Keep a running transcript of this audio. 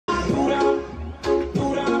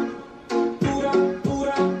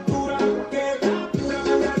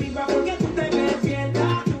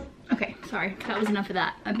was enough of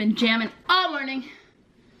that. I've been jamming all morning.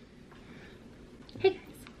 Hey guys.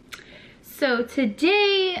 So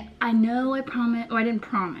today, I know I promised, oh I didn't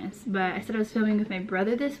promise, but I said I was filming with my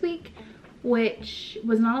brother this week, which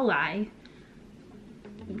was not a lie.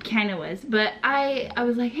 Kind of was, but I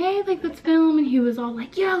was like, hey, like let's film, and he was all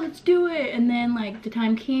like, yeah, let's do it. And then like the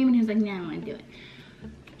time came and he was like, nah, I don't want to do it.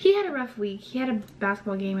 He had a rough week. He had a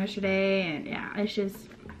basketball game yesterday, and yeah, it's just,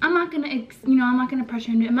 I'm not gonna, I'm not gonna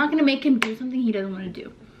pressure him. I'm not gonna make him do something he doesn't want to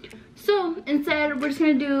do. So instead, we're just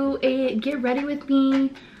gonna do a get ready with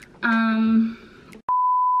me. All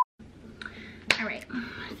right,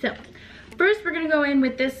 so first we're gonna go in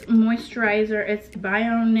with this moisturizer. It's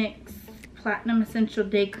Bionics Platinum Essential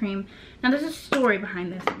Day Cream. Now there's a story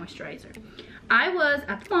behind this moisturizer. I was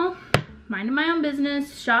at the mall, minding my own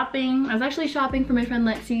business, shopping. I was actually shopping for my friend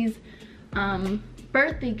Lexi's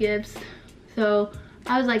birthday gifts. So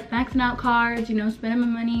I was like maxing out cards, you know, spending my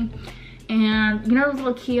money. And you know those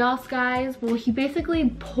little kiosk guys? Well, he basically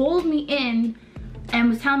pulled me in and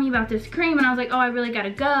was telling me about this cream, and I was like, oh, I really gotta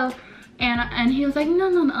go. And he was like, no,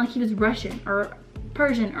 like he was Russian or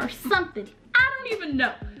Persian or something. I don't even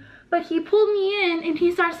know. But he pulled me in and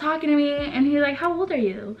he starts talking to me, and he's like, how old are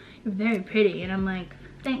you? You're very pretty. And I'm like,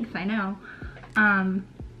 thanks, I know. And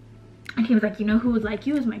he was like, you know who would like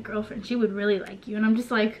you is my girlfriend. She would really like you. And I'm just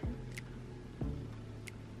like,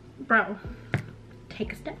 bro,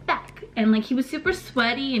 take a step back. And like, he was super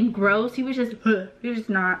sweaty and gross. He was just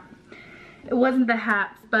not, it wasn't the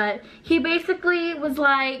haps. But he basically was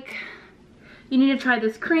like, you need to try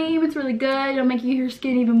this cream, it's really good, it'll make your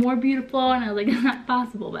skin even more beautiful. And I was like, it's not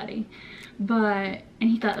possible, buddy. And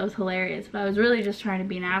he thought that was hilarious, but I was really just trying to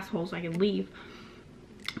be an asshole so I could leave.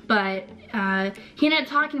 But he ended up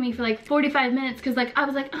talking to me for like 45 minutes, because like I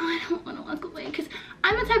was like, oh, I don't want to walk away, because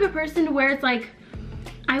I'm the type of person to where it's like,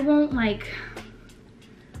 I won't like,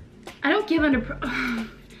 I don't give under,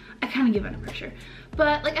 I kind of give under pressure.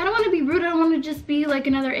 But like, I don't want to be rude. I don't want to just be like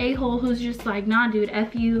another a-hole who's just like, nah dude,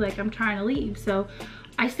 F you, like I'm trying to leave. So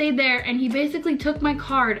I stayed there, and he basically took my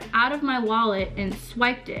card out of my wallet and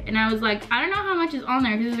swiped it. And I was like, I don't know how much is on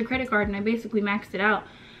there, because it's a credit card and I basically maxed it out.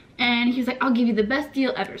 And he was like, I'll give you the best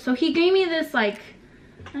deal ever. So he gave me this like,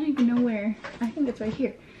 I don't even know where, I think it's right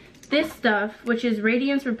here. This stuff, which is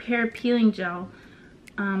Radiance Repair Peeling Gel.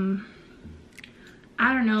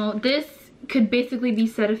 I don't know, this could basically be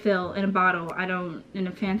Cetaphil in a bottle, in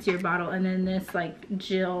a fancier bottle, and then this like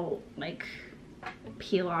gel like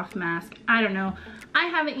peel off mask. I don't know, I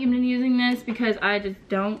haven't even been using this because I just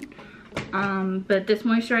don't. But this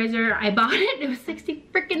moisturizer, I bought it was $60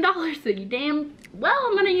 freaking, so you damn well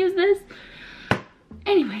I'm gonna use this.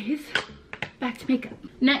 Anyways, back to makeup.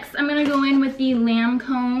 Next I'm gonna go in with the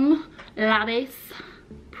Lancome La Base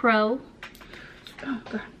Pro. Oh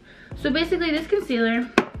god. So basically this concealer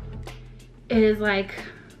is like,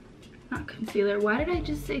 not concealer, why did I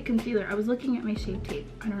just say concealer? I was looking at my Shape Tape,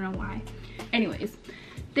 I don't know why. Anyways,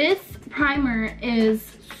 this primer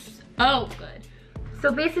is so good.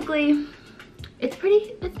 So basically, it's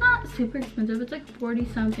not super expensive, it's like 40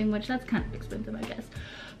 something, which that's kind of expensive I guess.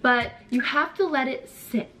 But you have to let it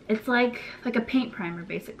sit. It's like a paint primer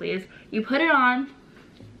basically. Is you put it on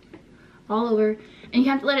all over, and you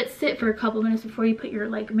have to let it sit for a couple minutes before you put your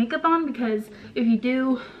like makeup on, because if you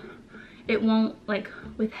do, it won't like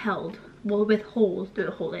withhold through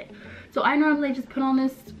the whole day. So I normally just put on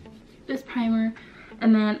this primer,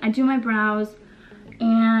 and then I do my brows,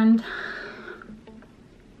 and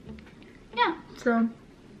yeah, so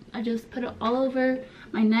I just put it all over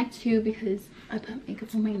my neck too, because I put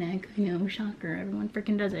makeup on my neck. I know, shocker, everyone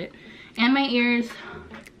freaking does it. And my ears,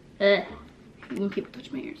 ugh, when people touch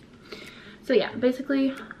my ears. So yeah,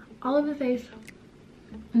 basically all over the face,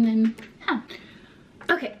 and then yeah.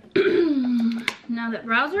 Okay, now that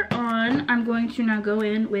brows are on, I'm going to now go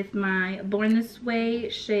in with my Born This Way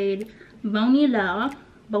shade Bonilla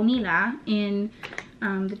in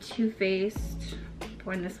the Too Faced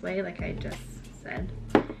Born This Way, like I just said.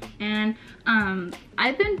 And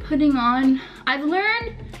I've been putting on, I've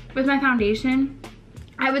learned with my foundation,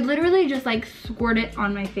 I would literally just like squirt it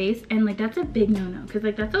on my face, and like that's a big no-no, because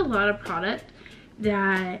like that's a lot of product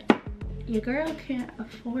that your girl can't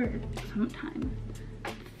afford sometimes.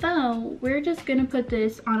 So we're just gonna put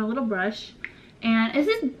this on a little brush, and this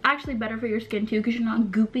is actually better for your skin too, because you're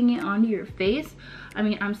not gooping it onto your face. I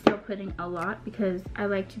mean, I'm still putting a lot because I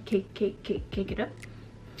like to cake it up,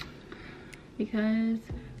 because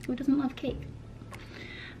who doesn't love cake?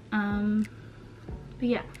 But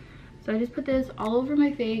yeah, so I just put this all over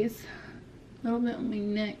my face, a little bit on my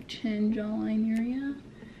neck, chin, jawline area,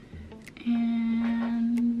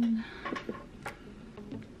 and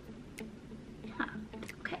yeah,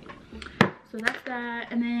 okay. So that's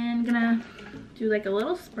that. And then gonna do like a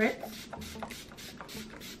little spritz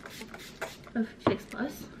of Fix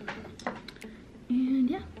Plus. And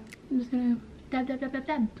yeah, I'm just gonna dab, dab, dab, dab,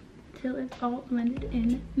 dab till it's all blended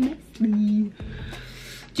in nicely.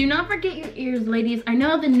 Do not forget your ears, ladies. I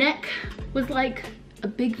know the neck was like a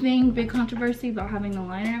big thing, big controversy about having the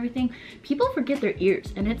line and everything. People forget their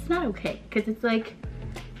ears, and it's not okay, because it's like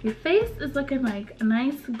your face is looking like a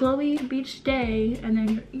nice glowy beach day, and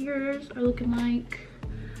then your ears are looking like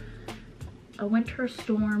a winter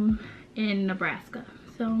storm in Nebraska.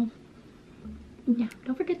 So yeah,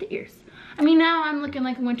 don't forget the ears. I mean, now I'm looking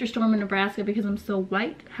like a winter storm in Nebraska because I'm so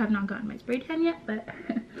white. Have not gotten my spray tan yet, but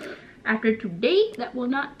after today, that will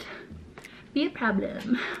not be a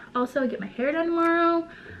problem. Also, I get my hair done tomorrow.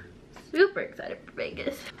 Super excited for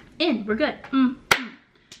Vegas. And we're good.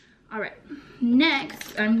 All right,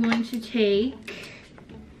 next I'm going to take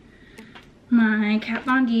my Kat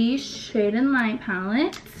Von D Shade and Light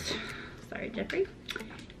palette. Sorry, Jeffrey.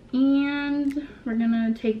 And we're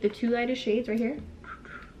gonna take the two lightest shades right here.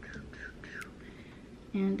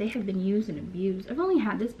 And they have been used and abused. I've only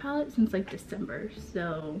had this palette since like December,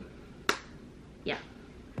 so yeah.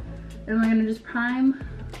 And we're gonna just prime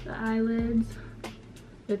the eyelids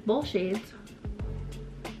with both shades.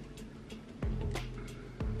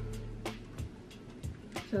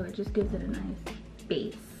 So it just gives it a nice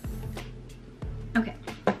base. Okay.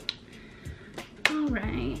 All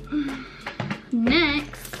right.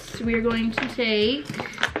 Next, we're going to take...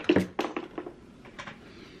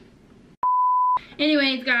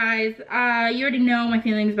 Anyways, guys, you already know my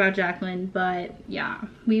feelings about Jacqueline, but yeah,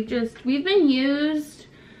 we've been used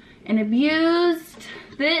and abused.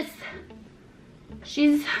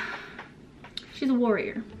 She's a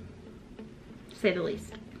warrior, to say the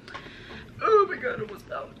least. Oh my god, it was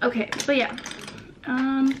dumb. Okay, but yeah,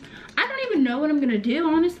 I don't even know what I'm gonna do,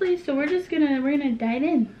 honestly, so we're gonna dive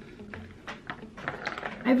in.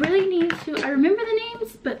 I really need to, I remember the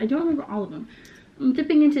names, but I don't remember all of them. I'm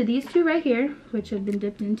dipping into these two right here, which I've been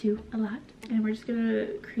dipped into a lot, and we're just gonna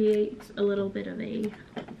create a little bit of a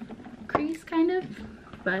crease, kind of,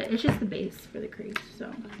 but it's just the base for the crease,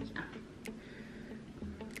 so yeah.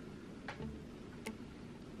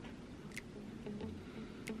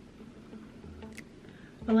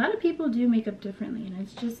 A lot of people do makeup differently, and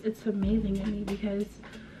it's amazing to me because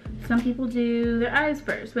some people do their eyes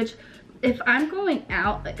first, which if I'm going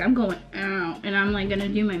out, like I'm going out and I'm like gonna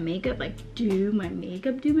do my makeup, like do my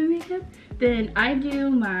makeup, then I do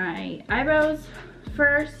my eyebrows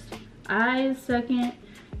first, eyes second,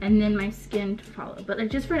 and then my skin to follow. But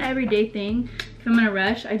like just for an everyday thing, if I'm in a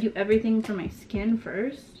rush, I do everything for my skin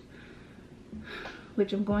first,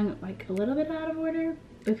 which I'm going like a little bit out of order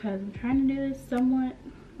because I'm trying to do this somewhat.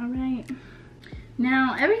 All right,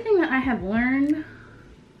 now everything that I have learned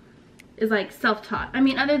is like self-taught. I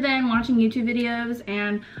mean, other than watching YouTube videos,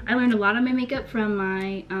 and I learned a lot of my makeup from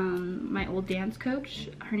my my old dance coach.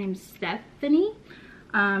 Her name's Stephanie.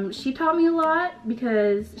 She taught me a lot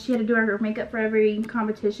because she had to do her makeup for every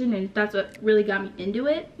competition, and that's what really got me into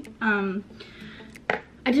it.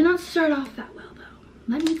 I did not start off that well though,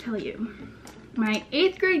 let me tell you. My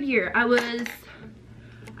 8th grade year, I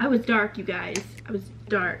was dark, you guys. I was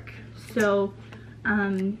dark. So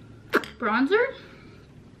bronzer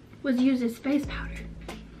was used as face powder.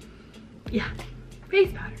 Yeah,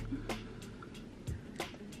 face powder.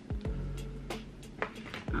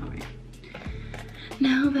 All right.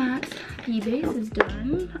 Now that the base is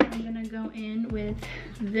done, I'm gonna go in with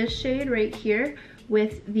this shade right here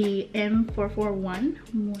with the M441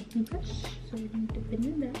 Morphe brush. So we're gonna dip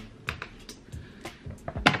into that.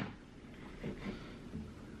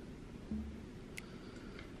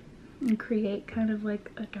 And create kind of like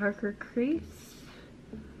a darker crease.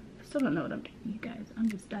 I still don't know what I'm doing, you guys. I'm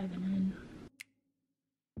just diving in.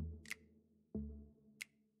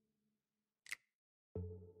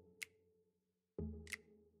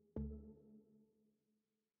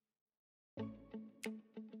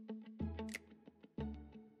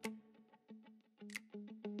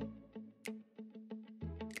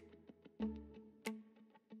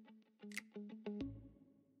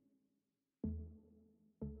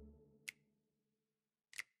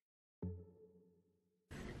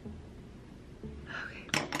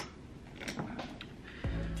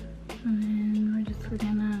 And then we're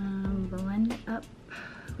gonna blend it up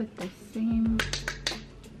with the same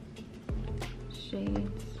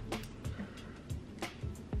shades.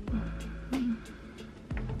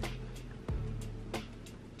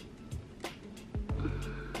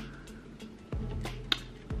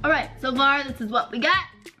 All right, so far this is what we got.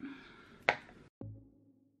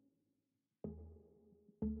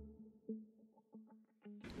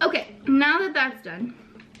 Okay, now that that that's done,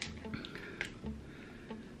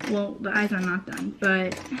 well, the eyes are not done,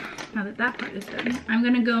 but now that that part is done, I'm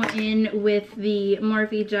gonna go in with the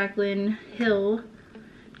Morphe Jaclyn Hill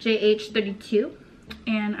JH32,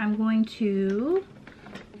 and I'm gonna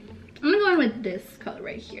go in with this color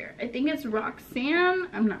right here. I think it's Roxanne.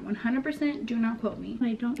 I'm not 100%, do not quote me.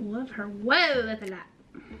 I don't love her. Whoa, that's a lot.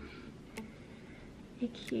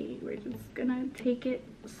 Okay, we're just gonna take it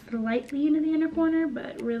slightly into the inner corner,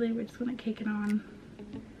 but really we're just gonna cake it on,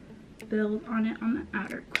 build on it on the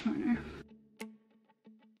outer corner.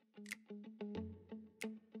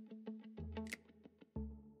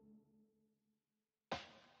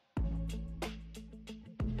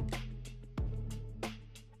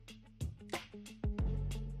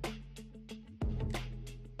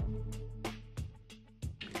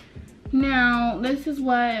 Now, this is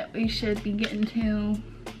what we should be getting to.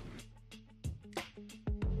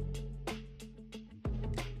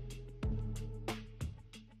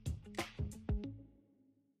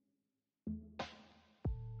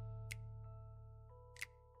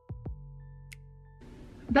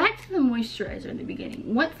 Back to the moisturizer in the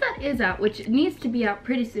beginning. Once that is out, which it needs to be out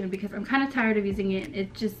pretty soon because I'm kind of tired of using it,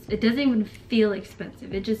 it doesn't even feel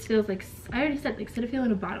expensive. It just feels like, I already said, like Cetaphil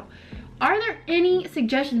in a bottle. Are there any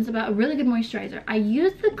suggestions about a really good moisturizer? I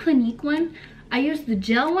used the Clinique one. I used the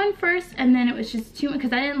gel one first, and then it was just too much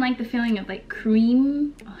because I didn't like the feeling of like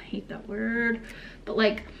cream. Oh, I hate that word. But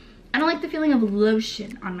like, I don't like the feeling of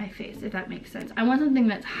lotion on my face, if that makes sense. I want something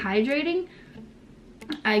that's hydrating.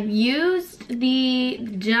 I used the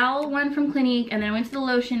gel one from Clinique, and then I went to the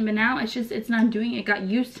lotion, but now it's not doing it. It got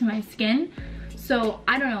used to my skin. So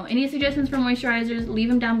I don't know, any suggestions for moisturizers, leave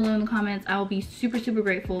them down below in the comments. I'll be super, super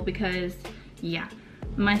grateful because yeah,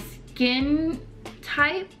 my skin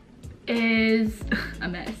type is a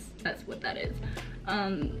mess. That's what that is.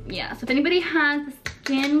 Yeah, so if anybody has the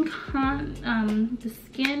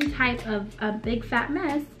skin type of a big fat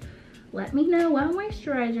mess, let me know what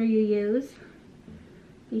moisturizer you use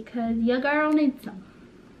because your girl needs some,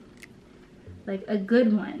 like a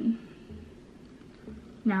good one.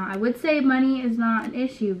 Now, I would say money is not an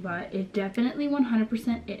issue, but it definitely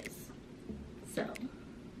 100% is. So,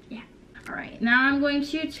 yeah. All right, now I'm going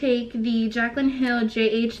to take the Jaclyn Hill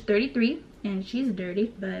JH33, and she's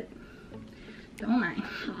dirty, but don't mind.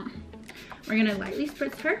 We're gonna lightly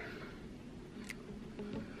spritz her.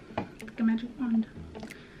 Like a magic wand.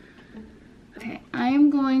 Okay, I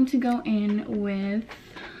am going to go in with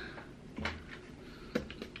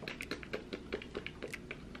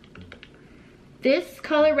this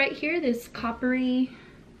color right here, this coppery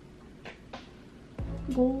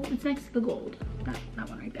gold. It's next to the gold. That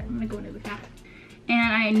one right there. I'm gonna go into with that.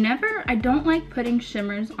 And I don't like putting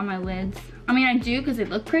shimmers on my lids. I mean, I do because they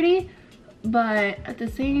look pretty, but at the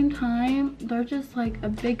same time, they're just like a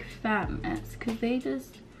big fat mess because they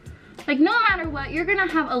just, like, no matter what, you're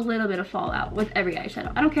gonna have a little bit of fallout with every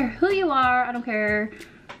eyeshadow. I don't care who you are, I don't care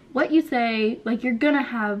what you say, like, you're gonna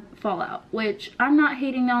have fallout, which I'm not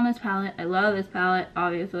hating on this palette. I love this palette,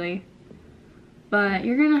 obviously, but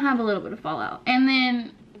you're gonna have a little bit of fallout. And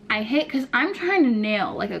then I hate, because I'm trying to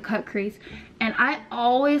nail like a cut crease, and I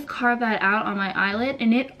always carve that out on my eyelid,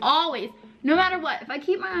 and it always, no matter what, if I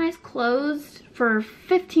keep my eyes closed for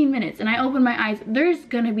 15 minutes and I open my eyes, there's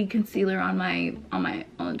gonna be concealer on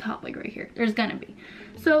the top, like right here. There's gonna be.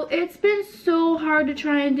 So it's been so hard to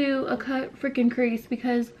try and do a cut freaking crease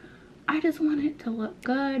because I just want it to look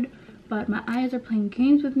good, but my eyes are playing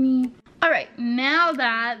games with me. All right, now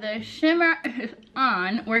that the shimmer is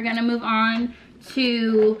on, we're gonna move on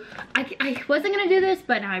to, I wasn't gonna do this,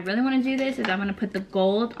 but now I really wanna do this, is I'm gonna put the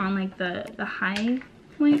gold on like the high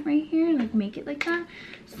point right here, like make it like that.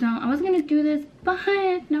 So I wasn't gonna do this, but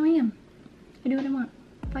now I am. I do what I want,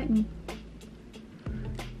 fight me.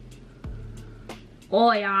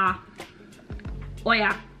 Oh yeah, oh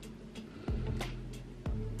yeah.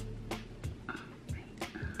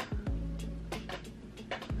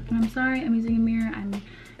 And I'm sorry, I'm using a mirror. I'm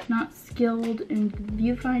not skilled in the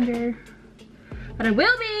viewfinder, but I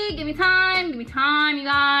will be. Give me time, you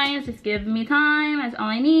guys. Just give me time. That's all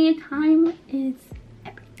I need. Time is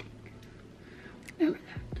everything. Remember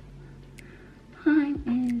that. Time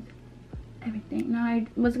is everything. Now, I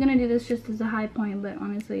was gonna do this just as a high point, but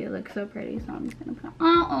honestly, it looks so pretty, so I'm just gonna put it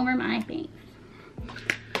all over my face.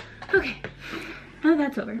 Okay, now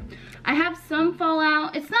that's over. I have some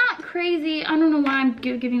fallout. It's not crazy. I don't know why I'm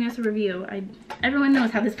giving this a review. Everyone knows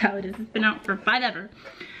how this palette is. It's been out for forever.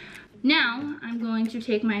 Now, I'm going to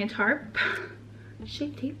take my Tarte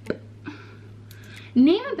Shape Tape.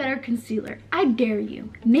 Name a better concealer. I dare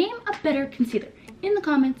you. Name a better concealer. In the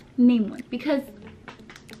comments, name one. Because,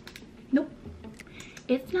 nope.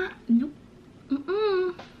 It's not, nope.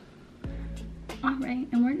 All right,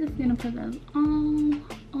 and we're just gonna put this all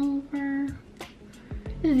over.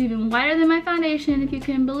 This is even whiter than my foundation, if you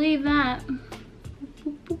can believe that.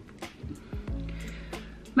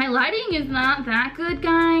 My lighting is not that good,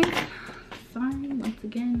 guys. Sorry, once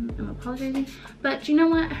again, I'm apologizing. But you know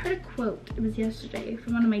what? I heard a quote, it was yesterday,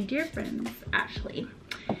 from one of my dear friends, Ashley.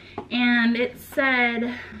 And it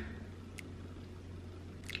said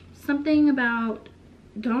something about,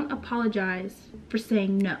 don't apologize for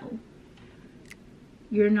saying no.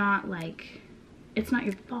 You're not like, it's not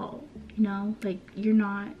your fault, you know? Like, you're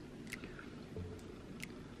not,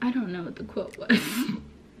 I don't know what the quote was.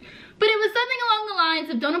 But it was something along the lines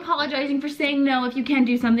of don't apologizing for saying no if you can't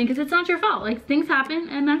do something because it's not your fault. Like, things happen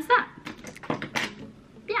and that's that.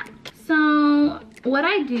 Yeah. So what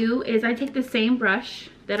I do is I take the same brush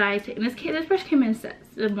that I take. In this case, this brush came in a set,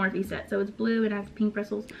 a Morphe set. So it's blue and has pink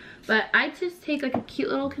bristles. But I just take like a cute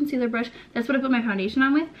little concealer brush. That's what I put my foundation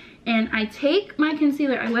on with. And I take my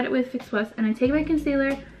concealer, I wet it with Fix Plus, and I take my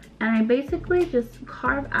concealer and I basically just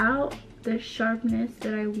carve out the sharpness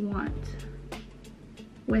that I want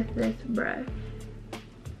with this brush.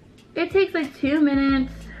 It takes like 2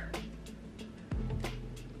 minutes,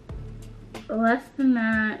 less than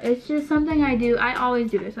that. It's just something I do. I always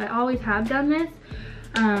do this. I always have done this.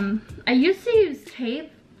 I used to use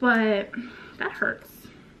tape, but that hurts.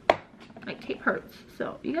 Like, tape hurts.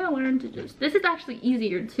 So you gotta learn to just, this is actually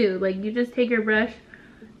easier too. Like, you just take your brush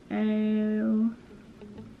and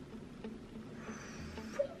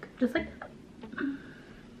just like that.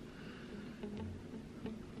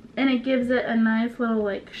 And it gives it a nice little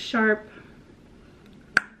like sharp,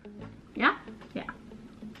 yeah.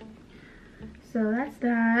 So that's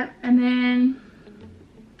that. And then,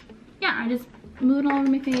 yeah, I just move it all over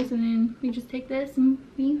my face and then we just take this and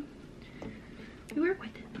we work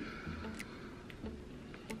with it.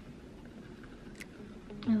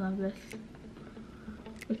 I love this.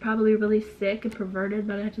 It's probably really sick and perverted,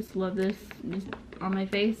 but I just love this just on my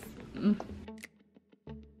face.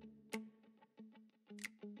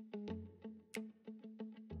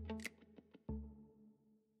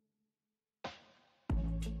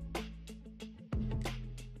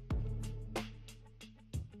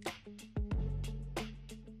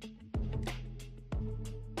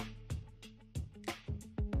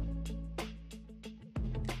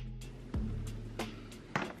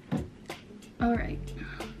 All right,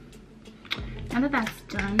 now that that's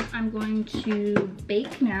done, I'm going to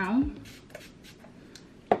bake now.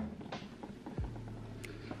 So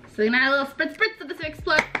I'm gonna add a little spritz of the Fix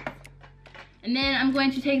Plus. And then I'm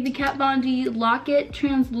going to take the Kat Von D Lock It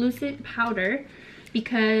Translucent Powder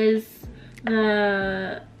because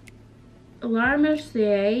the La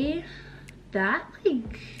Mercier, that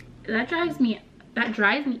dries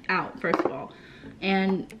me out, first of all.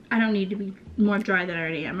 And I don't need to be more dry than I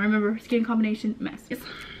already am. Remember, skin combination mess. Yes.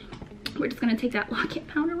 We're just gonna take that Lock It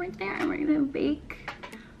powder right there and we're gonna bake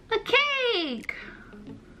a cake.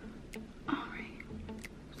 All right.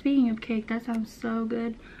 Speaking of cake, that sounds so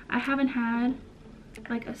good. I haven't had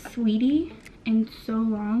like a sweetie in so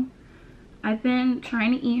long. I've been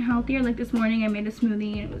trying to eat healthier. Like this morning I made a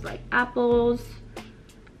smoothie and it was like apples,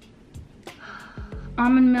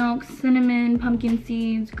 almond milk, cinnamon, pumpkin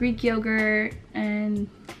seeds, Greek yogurt, and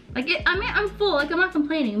like I'm full. Like, I'm not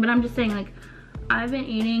complaining, but I'm just saying, like, I've been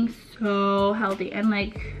eating so healthy and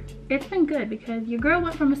like it's been good because your girl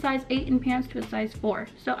went from a size 8 in pants to a size 4.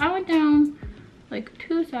 So I went down like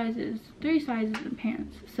 3 sizes in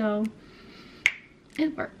pants. So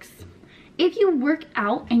it works. If you work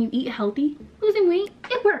out and you eat healthy, losing weight,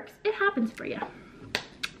 it works. It happens for you.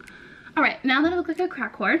 All right, now that I look like a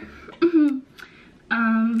crack whore,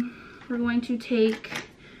 we're going to take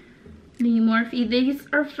the Morphe. These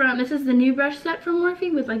are from, this is the new brush set from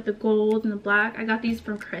Morphe with like the gold and the black. I got these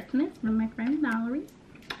for Christmas from my friend Valerie.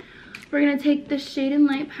 We're gonna take the Shade and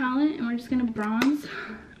Light palette and we're just gonna bronze.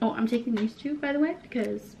 Oh, I'm taking these two, by the way,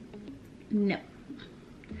 because no,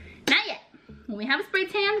 not yet. When we have a spray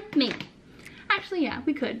tan, maybe. Actually, yeah,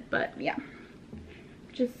 we could, but yeah.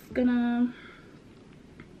 Just gonna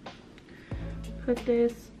put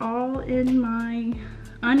this all in my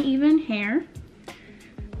uneven hair,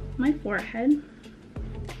 my forehead.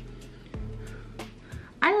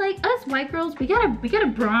 I like, us white girls, we gotta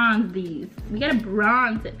bronze these. We gotta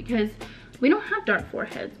bronze it because we don't have dark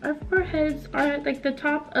foreheads. Our foreheads are at like the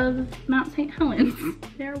top of Mount St. Helens.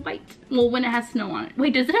 They're white. Well, when it has snow on it.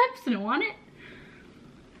 Wait, does it have snow on it?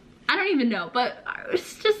 I don't even know, but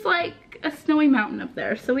it's just like a snowy mountain up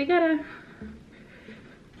there. So we gotta,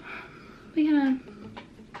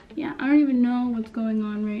 yeah, I don't even know what's going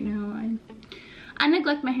on right now. I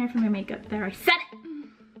neglect my hair for my makeup there. I said it.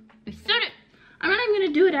 I said it.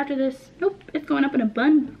 do it after this. Nope, it's going up in a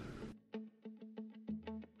bun.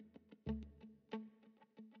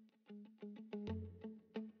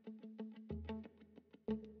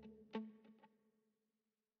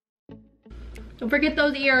 Don't forget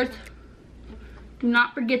those ears. Do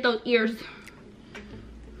not forget those ears.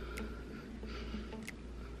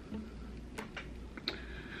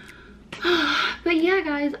 But yeah,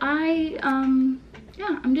 guys,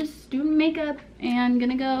 yeah, I'm just doing makeup and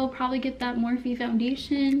gonna go probably get that Morphe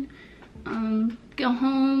foundation. Go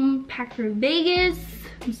home, pack for Vegas.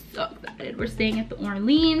 I'm so excited. We're staying at the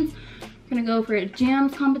Orleans. We're gonna go for a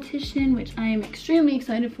jams competition, which I am extremely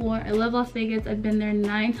excited for. I love Las Vegas. I've been there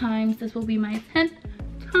 9 times. This will be my 10th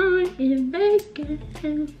time in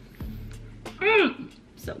Vegas.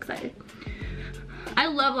 So excited. I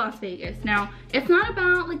love Las Vegas. Now, it's not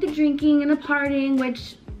about like the drinking and the partying,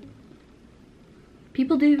 which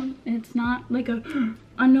people do. It's not like a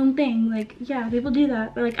unknown thing. Like, yeah, people do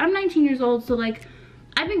that. But like, I'm 19 years old, so like,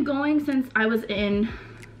 I've been going since I was in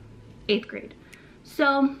 8th grade.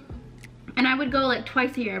 So, and I would go like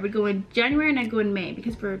twice a year. I would go in January and I'd go in May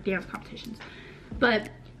because for dance competitions. But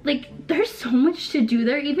like, there's so much to do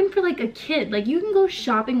there, even for like a kid. Like, you can go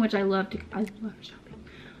shopping, which I love shopping.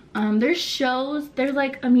 There's shows, there's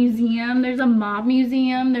like a museum, there's a mob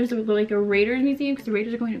museum, there's like a Raiders museum because the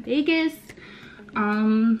Raiders are going to Vegas.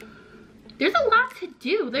 There's a lot to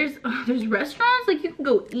do. There's restaurants, like you can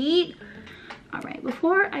go eat. All right,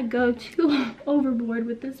 before I go too overboard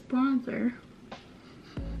with this bronzer,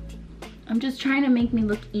 I'm just trying to make me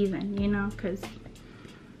look even, you know, because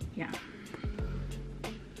yeah.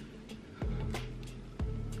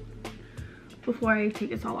 Before I take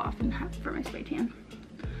this all off and have for my spray tan.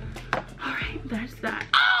 All right, that's that.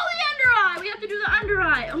 Oh, the under eye! We have to do the under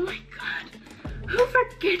eye. Oh my God, who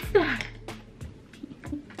forgets that?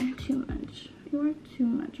 You're too much. You are too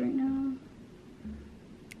much right now.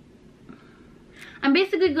 I'm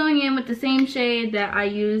basically going in with the same shade that I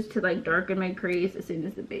used to like darken my crease as soon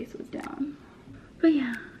as the base was down. But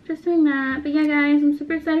yeah, just doing that. But yeah, guys, I'm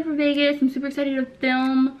super excited for Vegas. I'm super excited to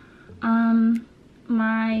film.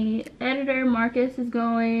 My editor Marcus is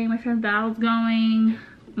going. My friend Val's going.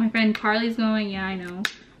 My friend Carly's going. Yeah, I know.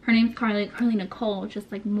 Her name's Carly Nicole, just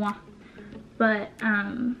like moi. But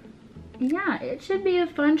yeah, it should be a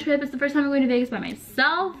fun trip. It's the first time I'm going to Vegas by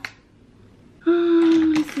myself. Let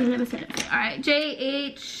me see. All right,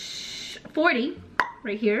 JH40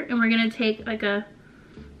 right here, and we're gonna take like a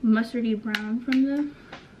mustardy brown from the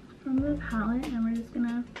palette, and we're just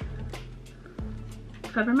gonna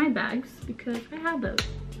cover my bags because I have those.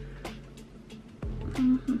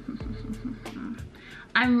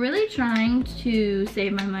 I'm really trying to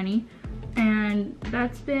save my money, and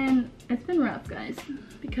it's been rough, guys,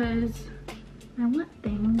 because I want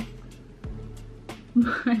things,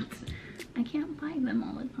 but I can't buy them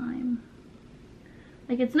all the time.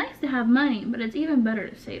 Like, it's nice to have money, but it's even better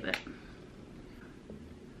to save it.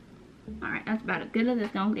 All right, that's about as good as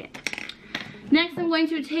it's gonna get. Next, I'm going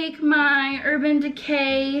to take my Urban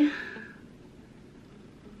Decay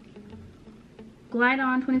Glide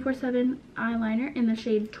On 24/7 eyeliner in the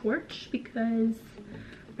shade Torch because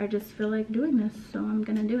I just feel like doing this, so I'm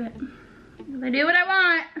gonna do it. I do what I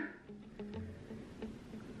want.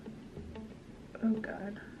 Oh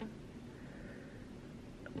God.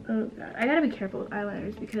 Oh God. I gotta be careful with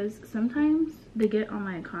eyeliners because sometimes they get on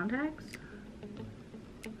my contacts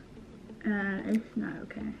and it's not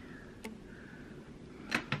okay.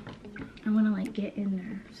 I want to like get in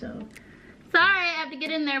there, so sorry, I have to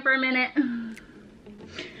get in there for a minute.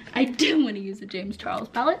 I do want to use the James Charles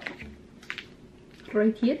palette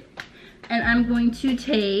right here, and I'm going to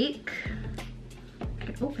take, I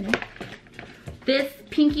can open it, this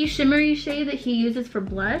pinky shimmery shade that he uses for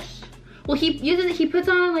blush. Well, he puts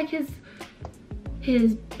on like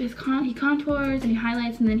he contours and he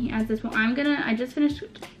highlights and then he adds this. Well, I just finished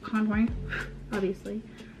contouring, obviously.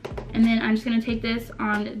 And then I'm just gonna take this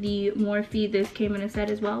on the Morphe. This came in a set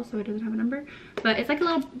as well, so it doesn't have a number. But it's like a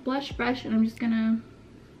little blush brush, and I'm just gonna,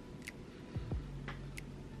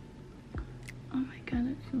 oh my God,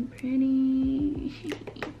 that's so pretty.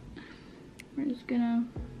 We're just gonna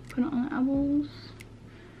put it on the elbows.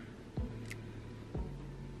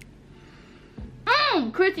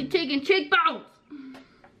 Chrissy taking cheekbones.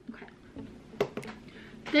 Okay.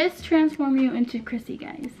 This transforms you into Chrissy,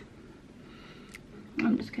 guys.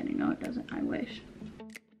 I'm just kidding. No, it doesn't. I wish.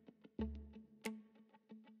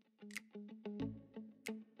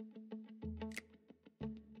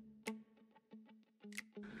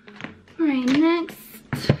 Alright, next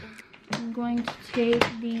I'm going to take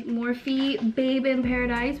the Morphe Babe in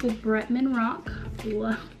Paradise with Bretman Rock.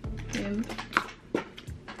 Love him.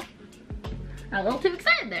 a little too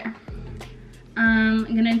excited there. I'm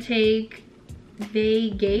gonna take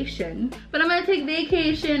vacation. But I'm gonna take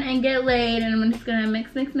vacation and get laid, and I'm just gonna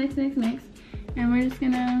mix, mix, mix, mix, mix. And we're just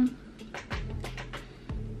gonna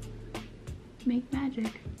make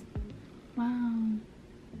magic. Wow.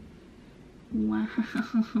 Wow.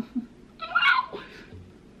 Wow.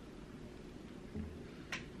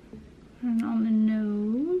 And on the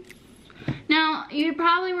nose. Now, you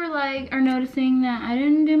probably were like, are noticing that I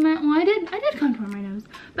didn't do my, well, I did contour my nose.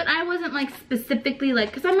 But I wasn't like specifically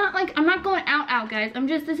like, cause I'm not going out guys.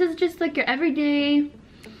 This is just like your everyday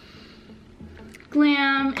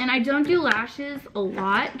glam. And I don't do lashes a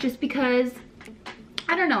lot just because,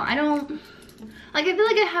 I don't know, I feel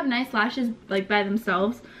like I have nice lashes like by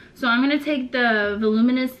themselves. So I'm gonna take the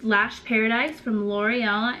Voluminous Lash Paradise from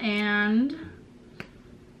L'Oreal and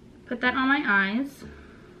put that on my eyes.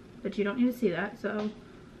 But you don't need to see that, so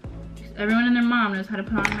everyone and their mom knows how to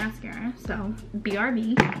put on mascara, so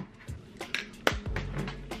BRB.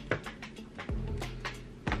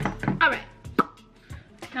 All right,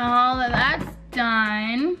 now that that's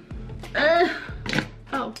done,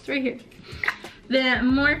 oh, it's right here. The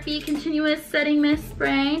Morphe Continuous Setting Mist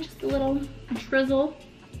Spray, just a little drizzle.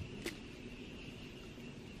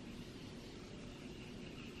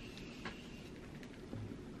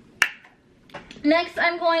 Next,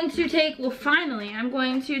 I'm going to take, well finally, I'm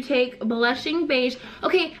going to take Blushing Beige.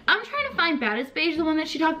 Okay, I'm trying to find Baddest Beige, the one that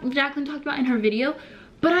Jaclyn talked about in her video,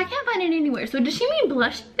 but I can't find it anywhere. So does she mean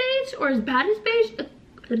Blushing Beige or is Baddest Beige,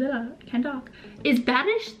 I can't talk. Is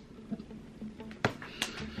Baddest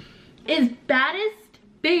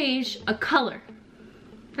Beige a color?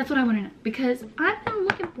 That's what I want to know, because I've been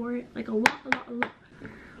looking for it like a lot.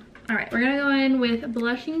 All right, we're gonna go in with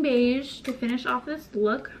Blushing Beige to finish off this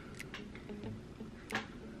look.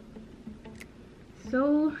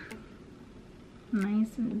 So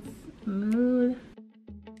nice and smooth.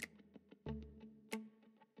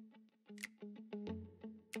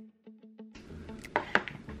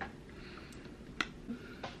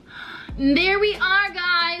 There we are,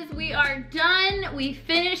 guys. We are done. We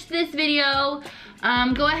finished this video.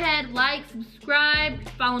 Go ahead, like, subscribe,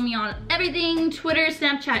 follow me on everything, Twitter,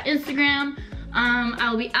 Snapchat, Instagram.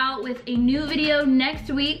 I'll be out with a new video next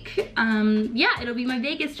week. Yeah, it'll be my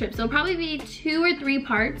Vegas trip, so it'll probably be 2 or 3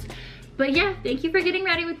 parts. But yeah, thank you for getting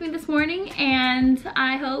ready with me this morning, and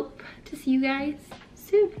I hope to see you guys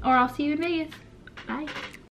soon, or I'll see you in Vegas. Bye.